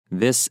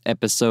This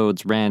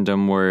episode's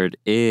random word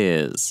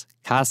is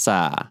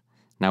casa.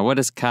 Now, what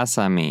does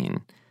casa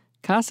mean?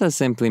 Casa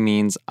simply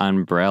means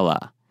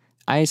umbrella.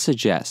 I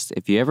suggest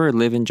if you ever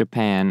live in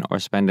Japan or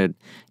spend a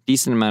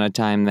decent amount of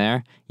time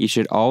there, you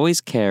should always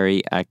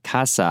carry a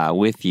casa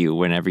with you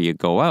whenever you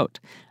go out.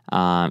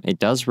 It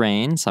does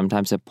rain,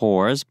 sometimes it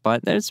pours,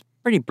 but it's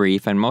pretty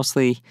brief and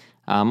mostly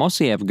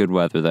you have good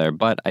weather there.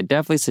 But I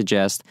definitely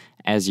suggest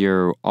as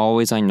you're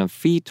always on your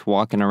feet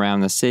walking around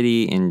the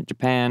city in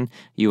Japan,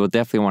 you will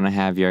definitely want to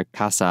have your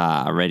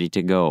casa ready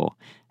to go.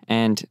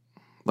 And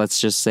let's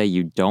just say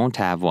you don't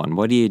have one.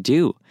 What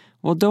do?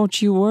 Well,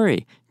 don't you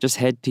worry. Just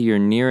head to your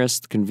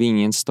nearest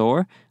convenience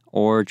store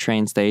or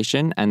train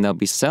station and they'll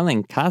be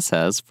selling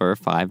casas for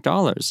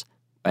 $5.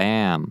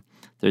 Bam.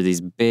 They're these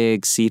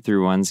big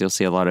see-through ones you'll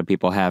see a lot of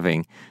people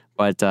having.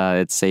 But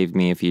it saved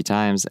me a few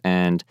times,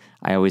 and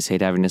I always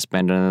hate having to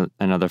spend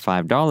another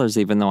 $5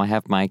 even though I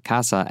have my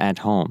casa at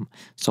home.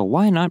 So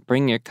why not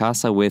bring your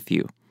casa with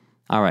you?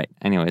 All right,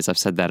 anyways, I've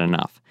said that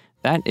enough.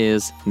 That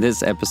is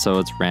this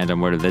episode's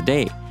Random Word of the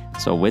Day.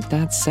 So with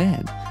that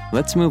said,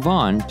 let's move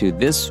on to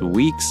this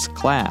week's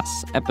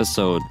class,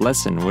 episode,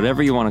 lesson,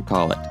 whatever you want to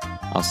call it.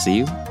 I'll see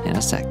you in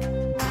a sec.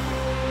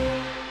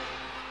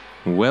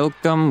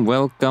 Welcome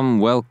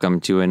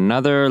to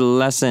another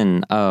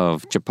lesson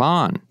of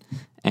Japan.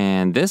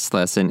 And this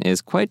lesson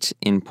is quite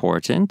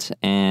important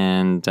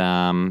and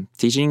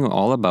teaching you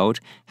all about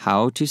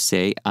how to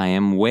say I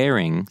am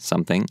wearing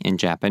something in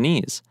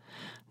Japanese.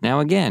 Now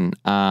again,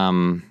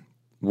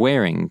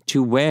 wearing,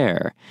 to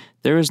wear.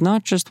 There is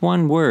not just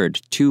one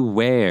word, to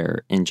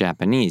wear, in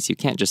Japanese. You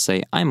can't just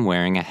say I'm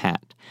wearing a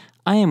hat.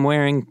 I am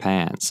wearing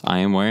pants. I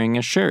am wearing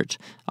a shirt.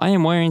 I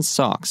am wearing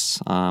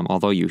socks.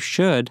 Although you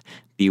should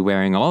be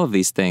wearing all of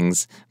these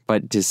things,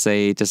 but to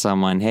say to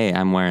someone, hey,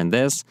 I'm wearing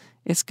this,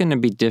 it's going to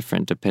be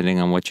different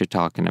depending on what you're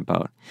talking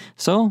about.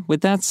 So,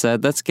 with that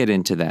said, let's get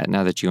into that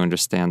now that you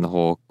understand the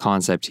whole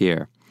concept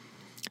here.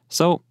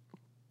 So,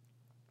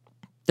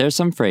 there's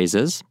some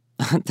phrases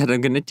that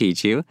I'm going to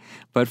teach you,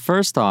 but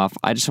first off,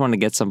 I just want to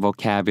get some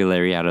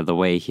vocabulary out of the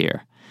way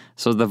here.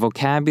 So the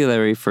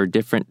vocabulary for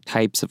different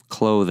types of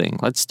clothing.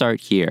 Let's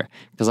start here,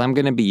 because I'm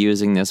going to be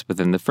using this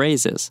within the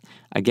phrases.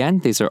 Again,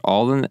 these are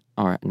all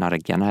not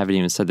again, I haven't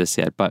even said this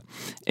yet, but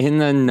in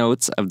the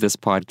notes of this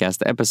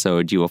podcast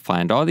episode, you will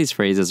find all these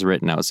phrases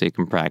written out so you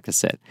can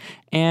practice it.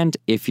 And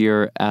if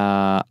you're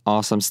an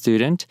awesome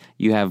student,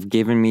 you have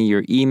given me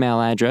your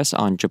email address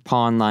on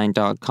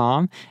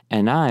japonline.com,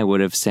 and I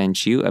would have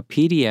sent you a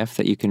PDF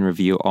that you can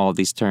review all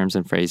these terms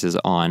and phrases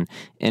on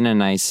in a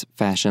nice,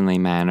 fashionly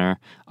manner,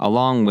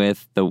 along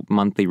with the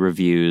monthly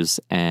reviews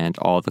and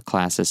all the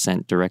classes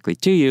sent directly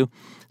to you,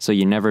 so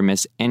you never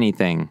miss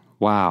anything.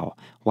 Wow,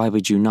 why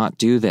would you not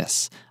do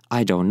this?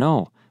 I don't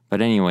know.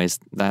 But anyways,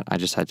 that I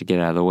just had to get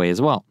out of the way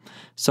as well.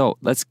 So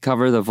let's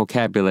cover the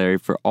vocabulary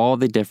for all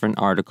the different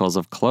articles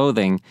of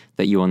clothing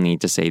that you will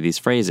need to say these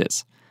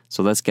phrases.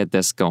 So let's get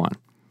this going.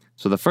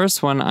 So the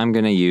first one I'm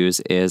going to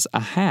use is a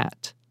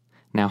hat.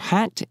 Now,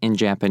 hat in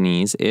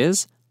Japanese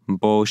is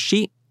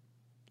boshi.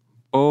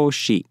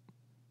 Boshi.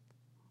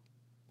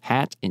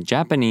 Hat in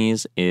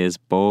Japanese is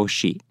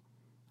boshi.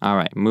 All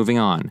right, moving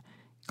on.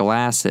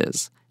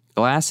 Glasses.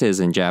 Glasses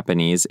in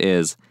Japanese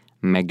is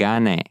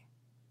megane.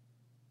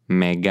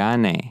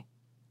 Megane.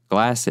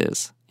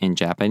 Glasses in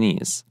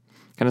Japanese.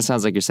 Kind of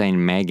sounds like you're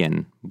saying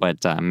Megan, but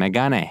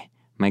megane.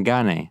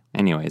 Megane.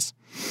 Anyways.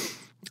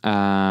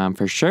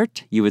 For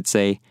shirt, you would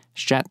say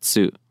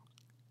shatsu.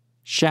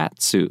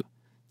 Shatsu.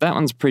 That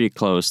one's pretty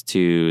close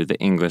to the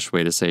English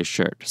way to say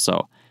shirt.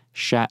 So,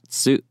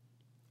 shatsu.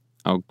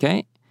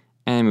 Okay.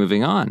 And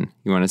moving on,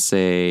 you want to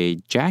say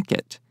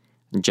jacket.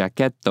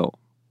 Jacketto.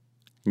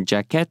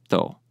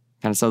 Jacketto.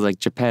 Kind of sounds like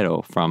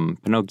Geppetto from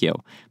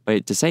Pinocchio.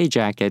 But to say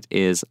jacket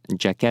is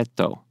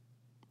jacketto.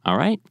 All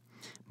right?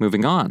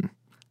 Moving on.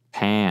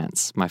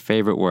 Pants. My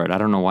favorite word. I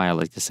don't know why I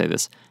like to say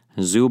this.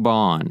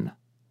 Zubon.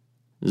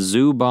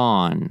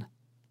 Zubon.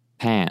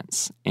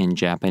 Pants in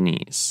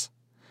Japanese.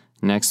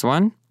 Next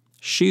one.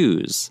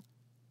 Shoes.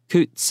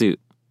 Kutsu.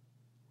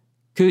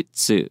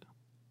 Kutsu.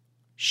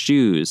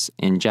 Shoes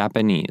in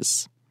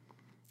Japanese.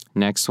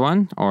 Next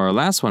one, or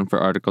last one for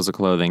articles of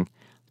clothing.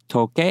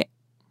 Toke.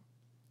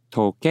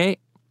 Toke.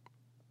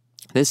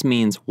 This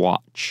means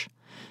watch.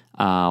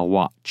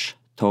 Watch.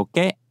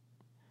 Toke.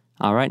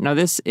 All right. Now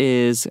this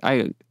is,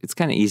 it's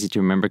kind of easy to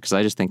remember because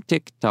I just think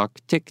tick-tock,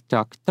 toke,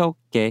 toke.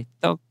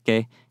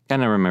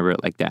 Kind of remember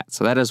it like that.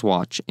 So that is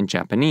watch in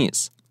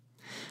Japanese.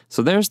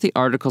 So there's the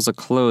articles of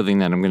clothing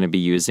that I'm going to be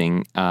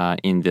using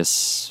in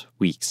this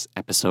week's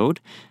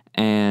episode.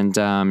 And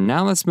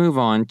now let's move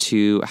on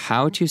to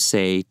how to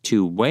say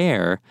to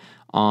wear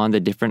on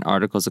the different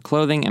articles of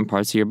clothing and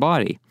parts of your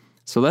body.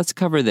 So let's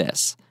cover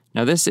this.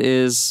 Now this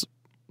is,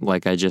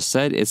 like I just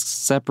said, it's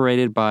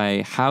separated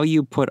by how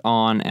you put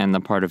on and the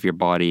part of your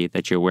body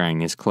that you're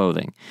wearing is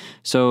clothing.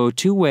 So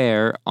to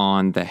wear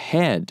on the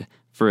head,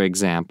 for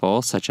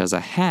example, such as a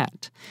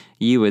hat,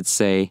 you would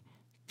say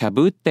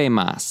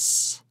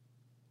kabutemasu.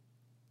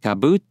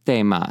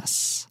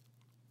 Kabutemasu.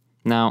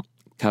 Now,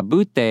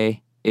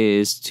 kabute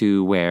is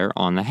to wear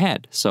on the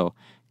head. So,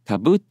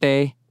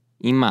 kabute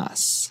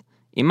imasu.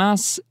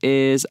 Imasu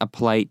is a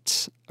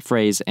polite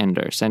phrase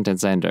ender,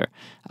 sentence ender,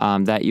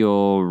 that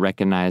you'll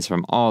recognize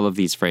from all of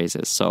these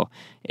phrases. So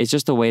it's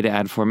just a way to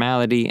add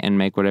formality and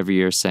make whatever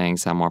you're saying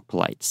sound more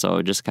polite.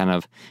 So just kind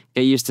of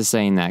get used to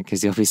saying that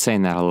because you'll be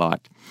saying that a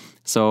lot.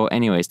 So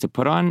anyways, to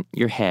put on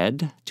your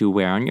head, to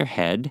wear on your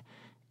head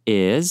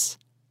is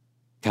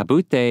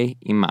kabute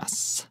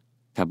imasu.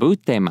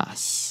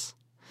 Kabutemasu.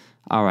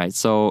 All right,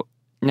 so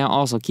now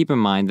also keep in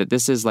mind that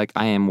this is like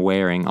I am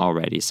wearing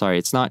already. Sorry,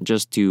 it's not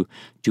just to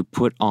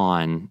put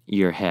on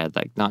your head,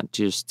 like not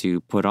just to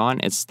put on,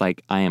 it's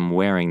like I am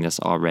wearing this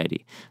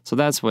already. So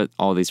that's what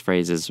all these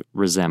phrases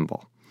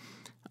resemble.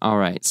 All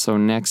right, so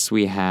next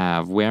we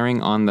have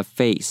wearing on the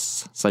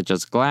face, such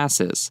as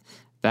glasses.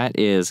 That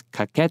is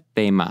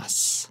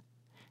kaketemasu.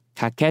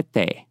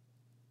 Kakete.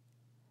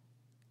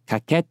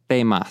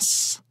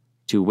 Kaketemasu.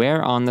 To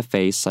wear on the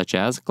face, such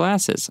as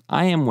glasses.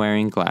 I am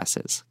wearing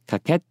glasses.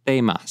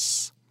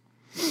 Kaketemasu.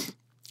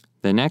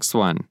 The next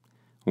one,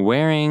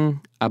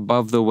 wearing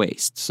above the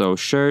waist. So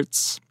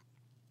shirts,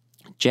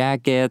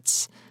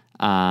 jackets.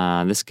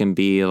 This can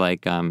be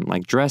like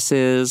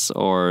dresses,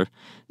 or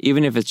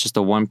even if it's just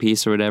a one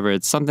piece or whatever.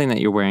 It's something that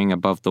you're wearing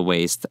above the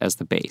waist as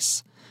the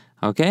base.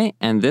 Okay,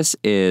 and this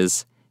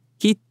is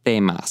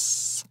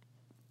kitemasu.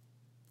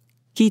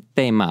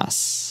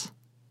 Kitemasu.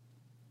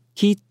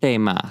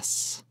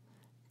 Kitemasu.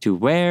 To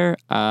wear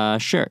a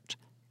shirt.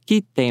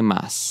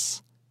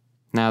 Kitemasu.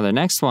 Now the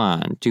next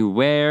one, to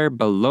wear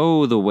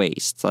below the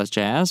waist, such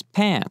as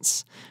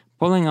pants.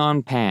 Pulling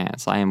on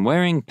pants. I am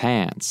wearing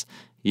pants.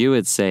 You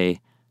would say,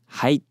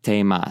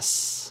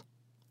 haitemasu.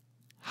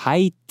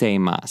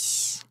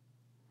 Haitemasu.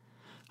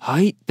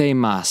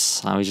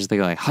 Haitemasu. I was just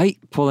thinking like, height,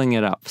 pulling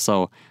it up.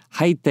 So,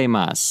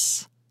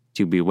 haitemasu.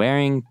 To be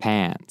wearing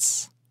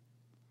pants.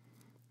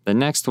 The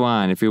next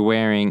one, if you're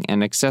wearing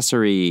an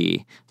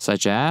accessory,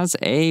 such as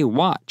a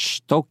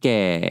watch, toke,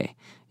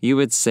 you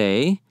would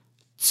say,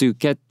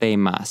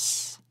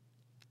 tsuketemasu.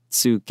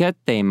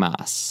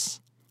 Tsuketemasu.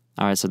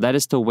 All right, so that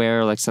is to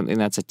wear like something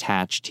that's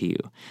attached to you.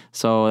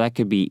 So that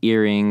could be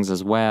earrings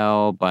as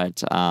well,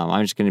 but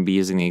I'm just going to be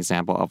using the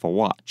example of a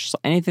watch. So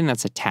anything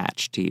that's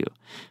attached to you.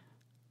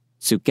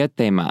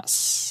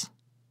 Tsuketemasu.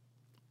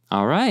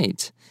 All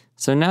right,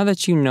 so now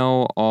that you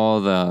know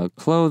all the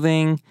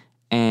clothing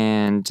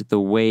and the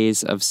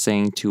ways of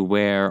saying to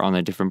wear on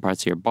the different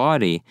parts of your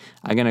body,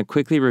 I'm going to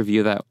quickly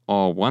review that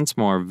all once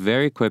more,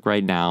 very quick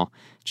right now,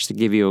 just to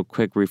give you a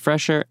quick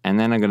refresher, and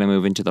then I'm going to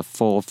move into the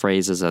full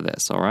phrases of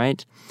this, all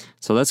right?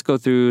 So let's go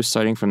through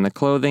starting from the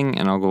clothing,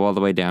 and I'll go all the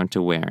way down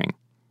to wearing.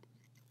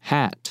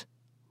 Hat,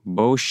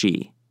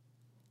 boshi.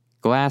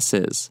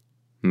 Glasses,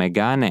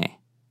 megane.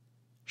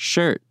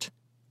 Shirt,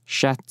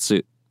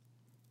 shatsu.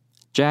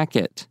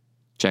 Jacket,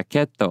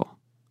 jaquetto.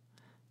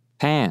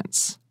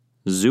 Pants,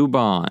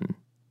 zubon.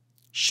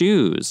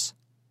 Shoes,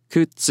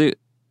 kutsu.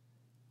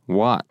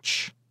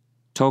 Watch,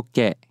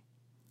 toke.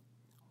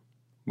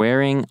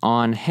 Wearing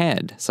on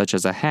head, such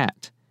as a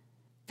hat.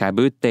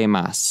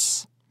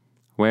 Kabutemasu.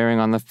 Wearing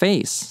on the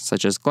face,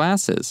 such as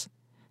glasses.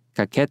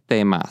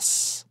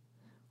 Kaketemasu.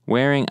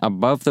 Wearing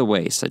above the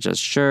waist, such as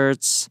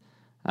shirts,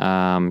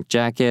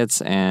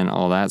 jackets, and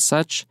all that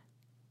such.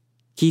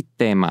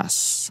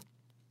 Kitemasu.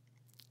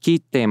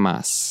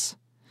 Kitemasu.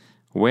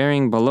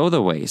 Wearing below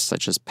the waist,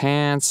 such as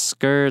pants,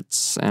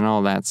 skirts, and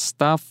all that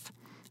stuff,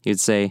 you'd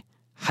say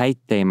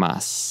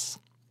haitemasu.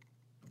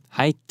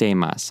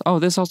 Haitemasu. Oh,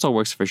 this also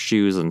works for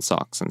shoes and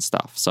socks and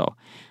stuff. So,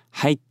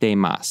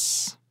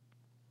 haitemasu.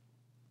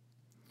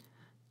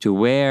 To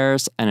wear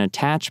an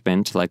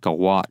attachment like a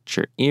watch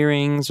or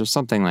earrings or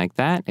something like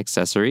that,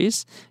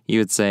 accessories, you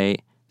would say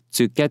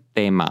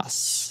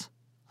tsuketemasu.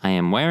 I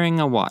am wearing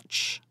a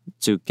watch.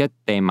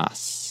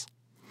 Tsuketemasu.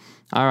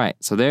 All right,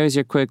 so there's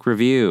your quick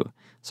review.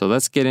 So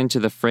let's get into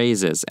the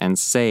phrases and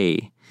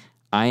say,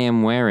 I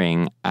am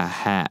wearing a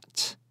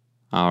hat.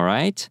 All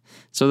right?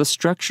 So the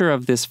structure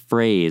of this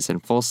phrase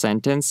and full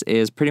sentence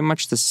is pretty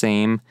much the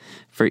same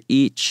for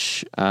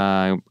each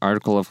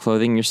article of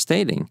clothing you're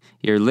stating.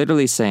 You're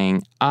literally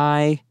saying,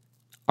 I,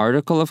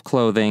 article of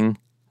clothing,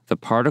 the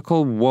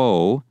particle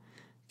wo,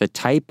 the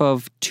type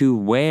of to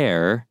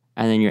wear,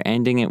 and then you're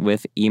ending it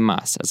with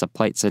imasu as a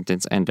polite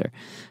sentence ender.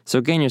 So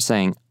again, you're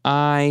saying,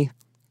 I,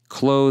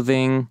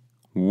 clothing,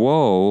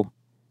 wo,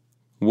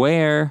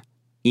 wear,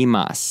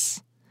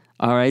 imasu.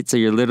 All right, so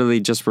you're literally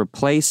just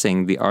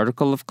replacing the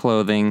article of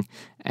clothing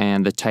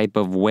and the type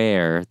of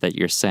wear that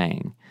you're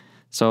saying.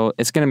 So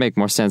it's going to make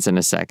more sense in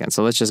a second.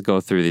 So let's just go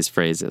through these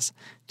phrases.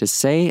 To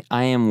say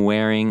I am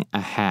wearing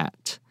a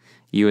hat,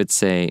 you would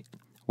say,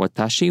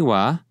 Watashi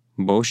wa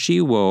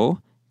boshi wo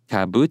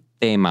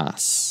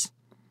kabutemasu.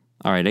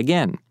 All right,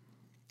 again.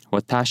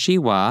 Watashi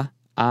wa,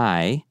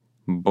 I,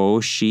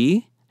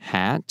 boshi,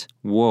 hat,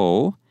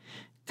 wo,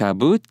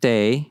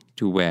 kabute,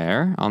 to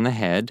wear, on the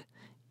head,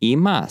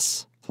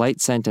 imasu, polite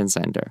sentence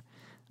ender.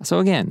 So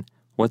again,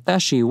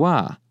 watashi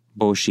wa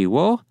boshi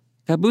wo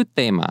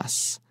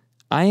kabutemasu.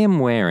 I am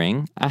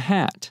wearing a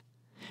hat.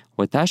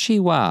 Watashi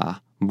wa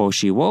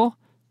boshi wo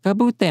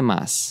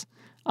kabutemasu.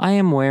 I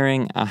am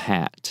wearing a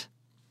hat.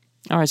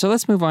 All right, so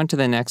let's move on to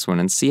the next one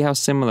and see how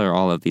similar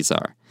all of these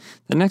are.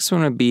 The next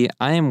one would be,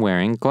 I am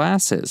wearing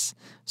glasses.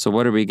 So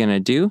what are we going to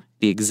do?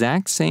 The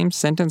exact same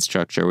sentence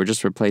structure. We're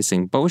just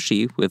replacing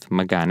boshi with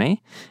magane,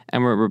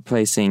 and we're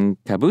replacing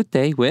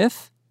kabute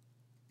with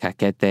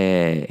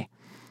kakete.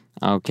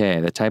 Okay,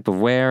 the type of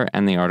wear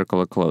and the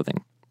article of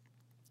clothing.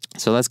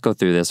 So let's go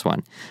through this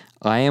one.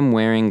 I am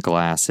wearing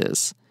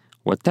glasses.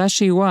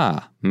 Watashi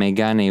wa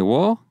megane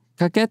wo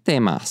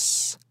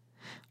kaketemasu.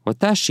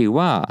 Watashi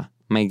wa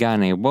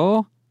megane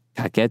wo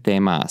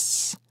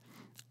kaketemasu.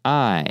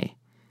 I,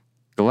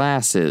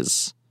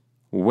 glasses,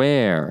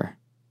 wear,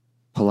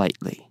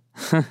 politely.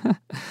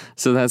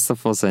 So that's the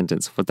full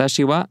sentence.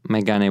 Watashi wa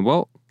megane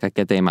wo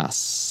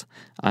kaketemasu.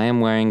 I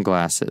am wearing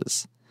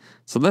glasses.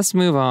 So let's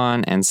move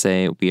on and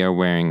say we are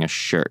wearing a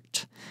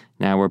shirt.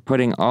 Now we're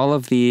putting all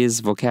of these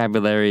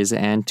vocabularies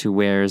and to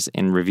wears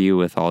in review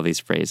with all these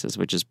phrases,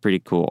 which is pretty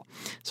cool.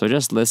 So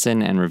just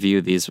listen and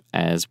review these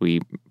as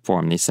we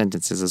form these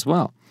sentences as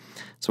well.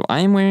 So I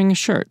am wearing a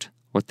shirt.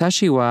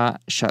 Watashi wa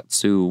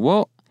shatsu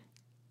wo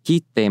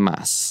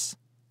kitemasu.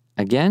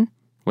 Again,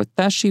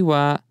 watashi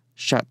wa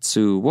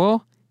shatsu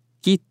wo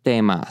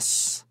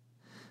kitemasu.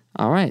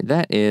 All right,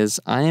 that is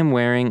I am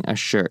wearing a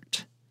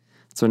shirt.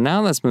 So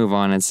now let's move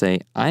on and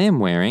say, I am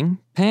wearing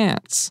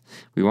pants.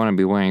 We want to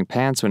be wearing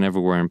pants whenever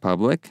we're in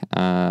public.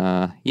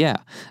 Yeah.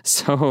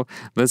 So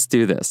let's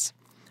do this.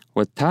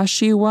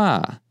 Watashi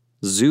wa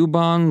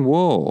zuban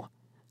wo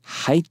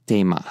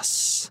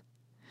haitemasu.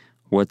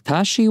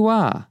 Watashi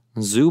wa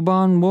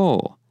zuban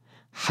wo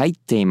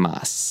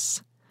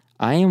haitemasu.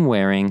 I am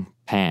wearing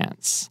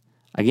pants.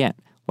 Again,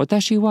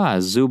 watashi wa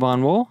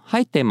zuban wo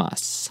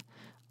haitemasu.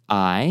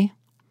 I,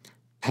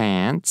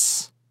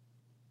 pants,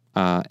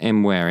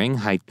 am wearing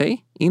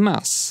haite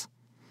imasu.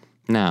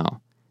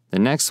 Now, the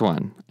next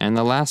one and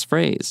the last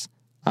phrase.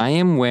 I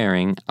am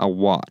wearing a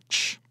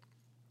watch.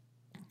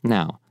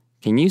 Now,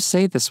 can you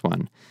say this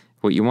one?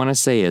 What you want to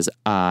say is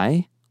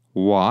I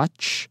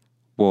watch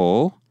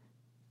wo,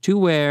 to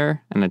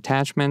wear, an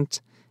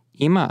attachment,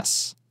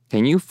 imasu.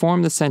 Can you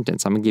form the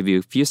sentence? I'm going to give you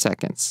a few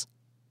seconds.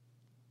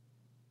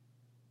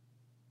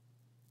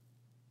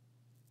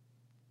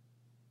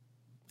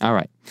 All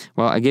right.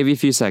 Well, I gave you a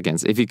few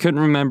seconds. If you couldn't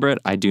remember it,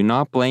 I do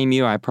not blame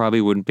you. I probably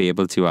wouldn't be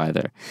able to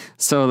either.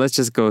 So let's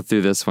just go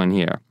through this one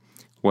here.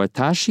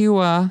 Watashi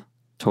wa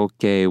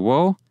toke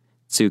wo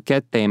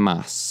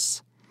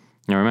tsuketemasu.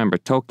 Now remember,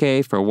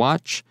 toke for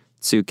watch,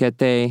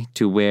 tsukete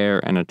to wear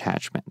an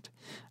attachment.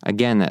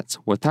 Again, that's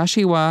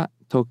watashi wa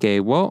toke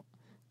wo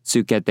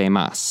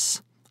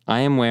tsuketemasu.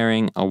 I am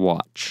wearing a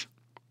watch.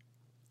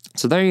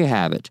 So there you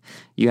have it.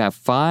 You have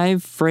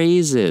 5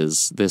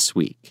 phrases this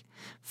week.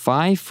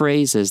 5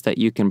 phrases that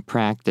you can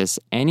practice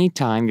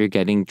anytime you're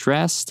getting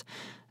dressed,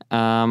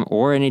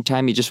 or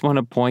anytime you just want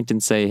to point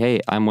and say, hey,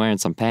 I'm wearing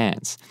some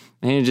pants.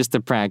 And just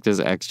to practice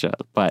extra.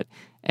 But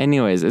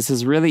anyways, this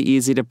is really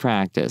easy to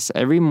practice.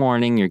 Every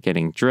morning you're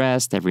getting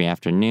dressed. Every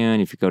afternoon,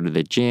 if you go to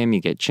the gym,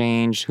 you get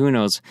changed. Who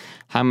knows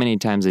how many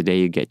times a day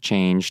you get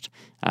changed.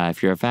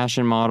 If you're a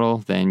fashion model,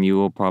 then you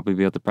will probably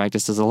be able to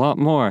practice this a lot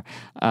more.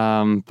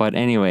 But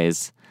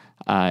anyways,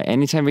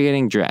 anytime you're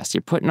getting dressed,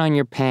 you're putting on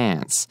your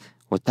pants.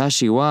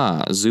 Watashi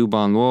wa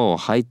zuban wo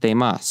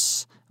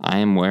haitemasu. I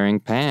am wearing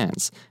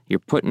pants. You're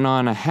putting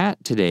on a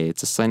hat today.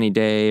 It's a sunny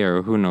day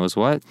or who knows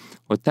what.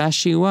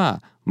 Watashi wa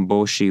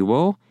boshi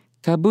wo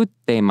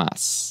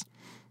kabutemasu.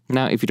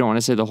 Now, if you don't want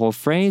to say the whole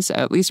phrase,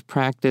 at least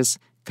practice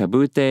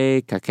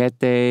kabute,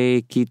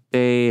 kakete,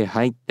 kite,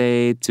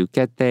 haite,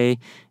 tsukete,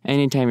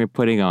 anytime you're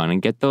putting on,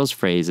 and get those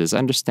phrases.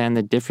 Understand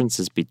the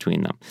differences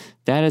between them.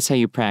 That is how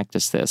you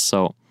practice this.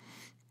 So,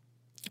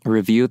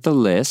 review the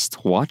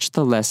list, watch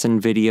the lesson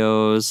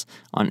videos.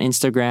 On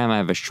Instagram, I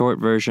have a short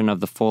version of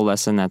the full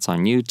lesson that's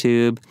on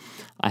YouTube.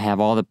 I have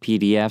all the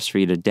PDFs for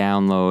you to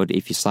download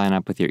if you sign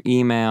up with your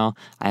email.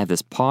 I have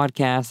this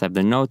podcast. I have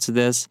the notes of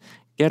this.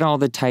 Get all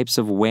the types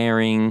of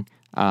wearing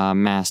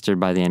mastered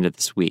by the end of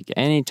this week.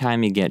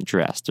 Anytime you get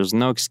dressed, there's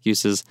no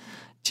excuses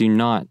to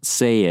not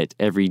say it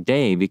every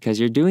day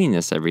because you're doing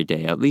this every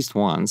day, at least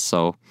once.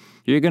 So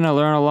you're going to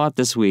learn a lot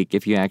this week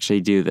if you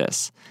actually do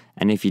this.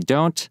 And if you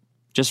don't,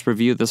 just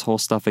review this whole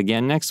stuff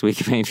again next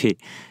week, maybe.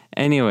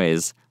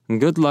 Anyways,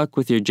 good luck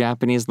with your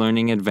Japanese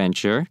learning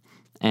adventure.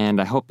 And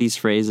I hope these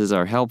phrases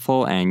are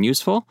helpful and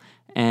useful.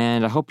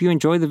 And I hope you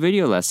enjoy the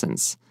video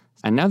lessons.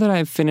 And now that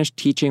I've finished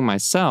teaching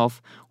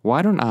myself,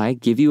 why don't I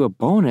give you a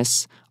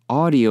bonus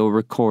audio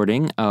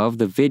recording of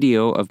the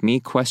video of me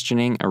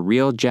questioning a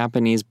real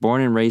Japanese born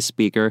and raised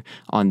speaker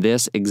on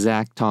this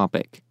exact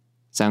topic.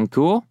 Sound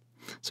cool?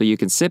 So you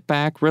can sit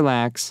back,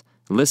 relax,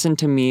 listen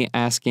to me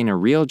asking a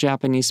real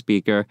Japanese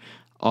speaker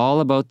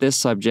all about this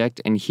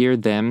subject and hear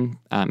them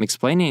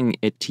explaining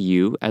it to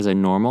you as a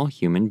normal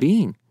human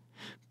being.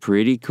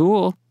 Pretty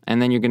cool.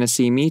 And then you're going to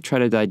see me try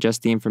to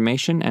digest the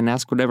information and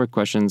ask whatever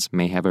questions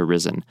may have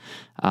arisen.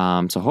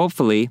 So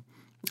hopefully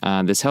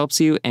this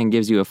helps you and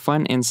gives you a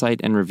fun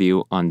insight and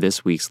review on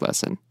this week's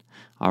lesson.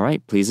 All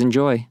right, please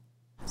enjoy.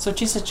 So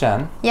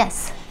Chisa-chan.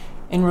 Yes.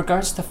 In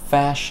regards to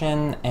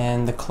fashion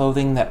and the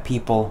clothing that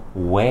people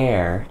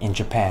wear in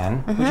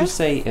Japan, would you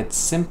say it's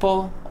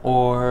simple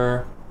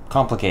or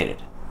complicated?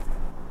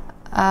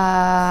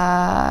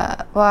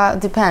 Well,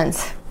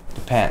 depends.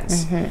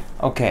 Depends.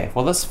 Okay,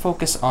 well, let's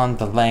focus on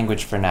the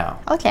language for now.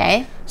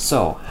 Okay.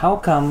 So, how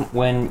come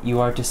when you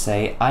are to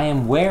say, I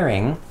am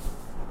wearing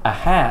a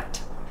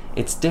hat,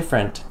 it's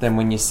different than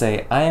when you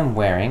say, I am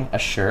wearing a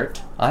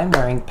shirt, I'm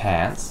wearing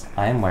pants,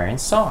 I am wearing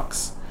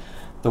socks?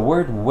 The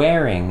word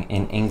wearing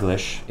in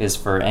English is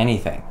for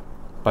anything.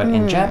 But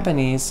in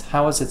Japanese,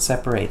 how is it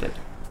separated?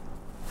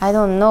 I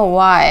don't know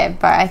why,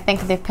 but I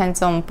think it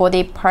depends on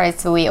body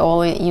parts. We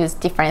all use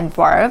different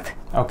verb.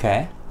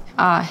 Okay.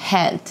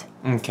 Head.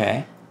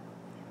 Okay.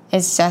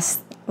 It's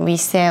just, we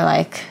say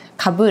like,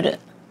 kaburu.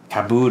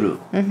 Kaburu.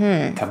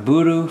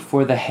 Kaburu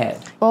for the head.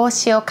 帽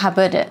子をか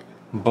ぶる。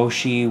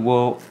Boshi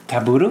wo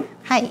kaburu?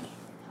 はい。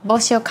帽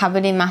子をかぶ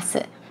りま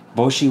す。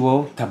Boshi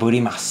wo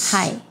kaburimasu.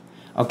 はい。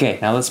Okay,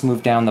 now let's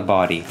move down the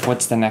body.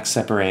 What's the next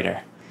separator?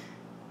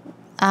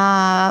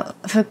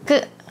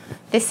 服.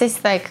 This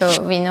is like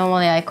we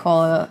normally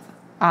call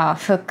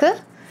服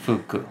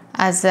Fuku.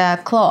 as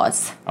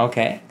clothes.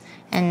 Okay.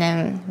 And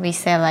then we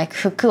say like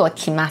服を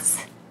着ま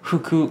す.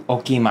 Fuku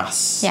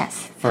okimasu.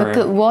 Yes. For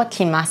服を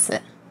着ま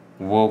す.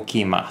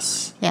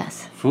 wokimasu.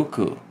 Yes.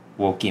 Fuku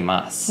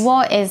wokimasu.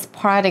 を is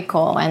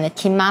particle and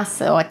着ま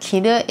す or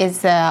着る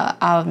is a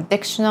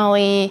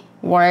dictionary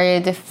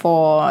word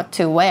for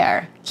to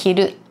wear. 着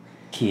る.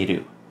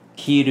 Kiru.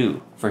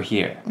 Kiru for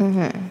here.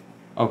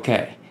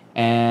 Okay.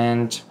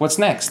 And what's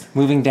next?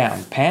 Moving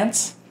down.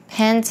 Pants?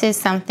 Pants is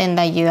something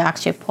that you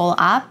actually pull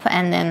up,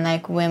 and then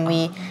like when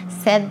we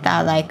said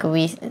that, like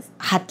we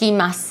履き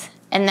ます.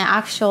 And then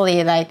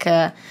actually like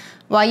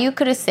well, you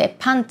could say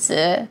pants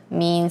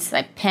means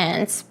like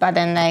pants, but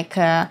then like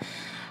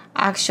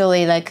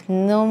actually like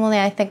normally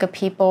I think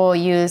people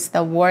use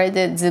the word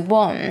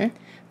zubon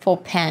for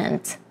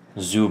pants.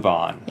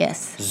 Zuban.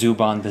 Yes.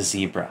 Zuban the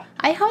zebra.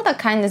 I heard that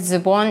kind of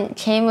zubon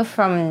came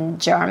from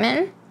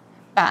German,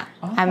 but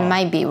I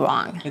might be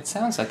wrong. It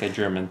sounds like a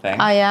German thing.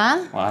 Oh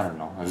yeah? Well, I don't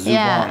know. Zuban.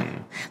 Yeah.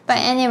 But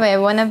anyway,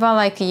 whenever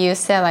like you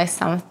say like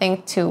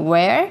something to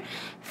wear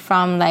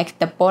from like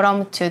the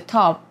bottom to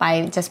top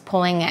by just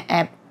pulling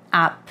it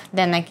up,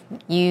 then like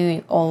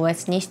you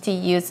always need to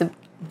use the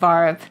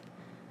verb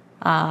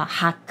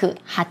履く,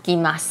 履き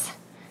ます.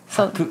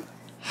 So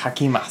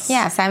hakimasu.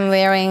 yes, I'm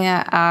wearing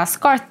a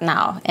skirt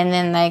now, and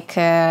then like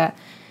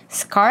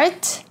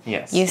skirt,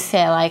 Yes. you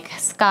say like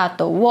スカー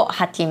トを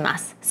履きま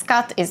す.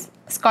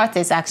 Skirt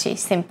is actually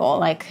simple.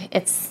 Like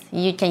it's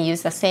you can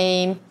use the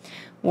same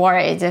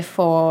word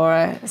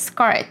for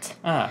skirt.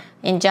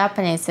 In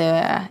Japanese,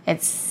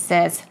 it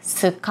says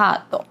ス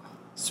カート.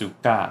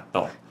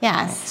 Sukato.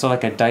 Yes. So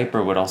like a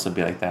diaper would also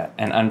be like that.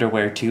 And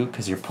underwear too,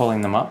 because you're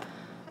pulling them up?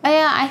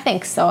 Yeah, I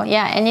think so.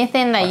 Yeah,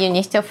 anything that you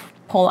need to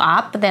pull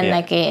up, then Yeah.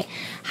 like it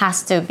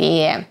has to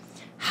be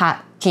履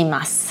き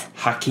ます.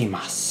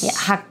 Hakimasu. Yeah,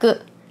 履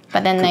く.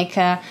 But then like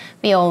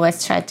we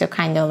always try to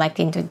kind of like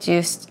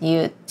introduce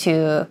you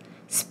to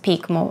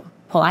speak more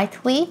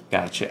politely.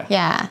 Gotcha.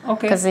 Yeah,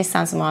 Okay. because it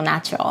sounds more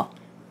natural.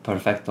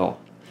 Perfecto.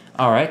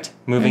 All right,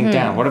 moving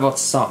down. What about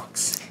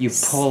socks? You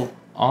pull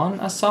on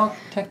a sock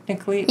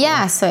technically?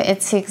 Yeah, so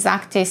it's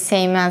exactly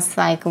same as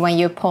like when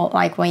you pull,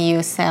 like when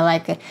you say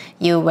like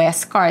you wear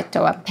skirt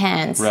or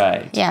pants.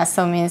 Right. Yeah,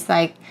 so it means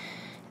like,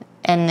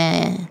 and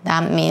then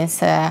that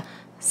means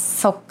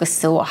ソック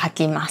スを履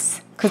きま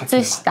す。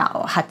靴下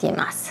を履き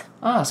ます。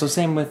So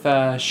same with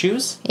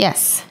shoes?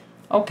 Yes.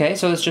 Okay,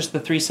 so it's just the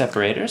three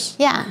separators.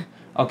 Yeah.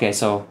 Okay,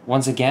 so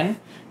once again,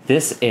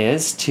 this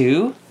is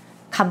to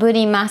かぶ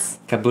ります。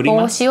かぶり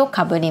ます。帽子を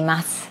かぶり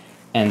ます。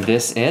 and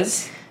this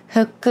is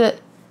服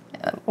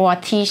or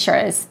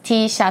T-shirts,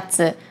 T シャ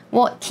ツ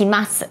を着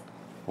ます。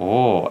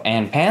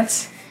 and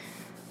pants?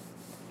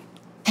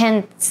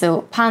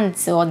 パン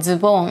ツをズ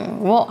ボ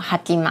ンを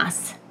履きま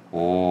す。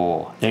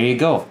 There you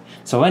go.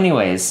 So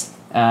anyways,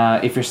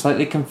 if you're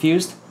slightly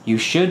confused, you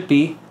should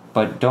be,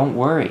 but don't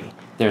worry.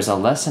 There's a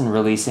lesson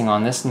releasing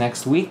on this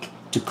next week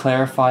to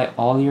clarify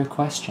all your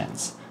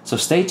questions. So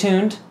stay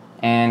tuned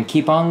and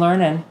keep on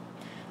learning.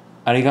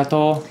 ありが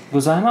とう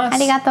ございます。あ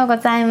りがとうご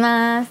ざい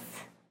ます。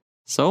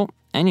 So,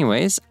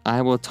 anyways,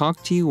 I will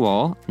talk to you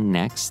all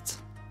next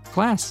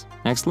class,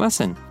 next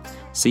lesson.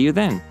 See you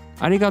then.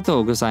 ありがと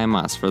うござい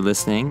ます for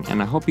listening,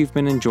 and I hope you've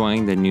been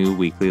enjoying the new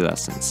weekly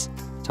lessons.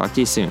 Talk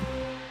to you soon.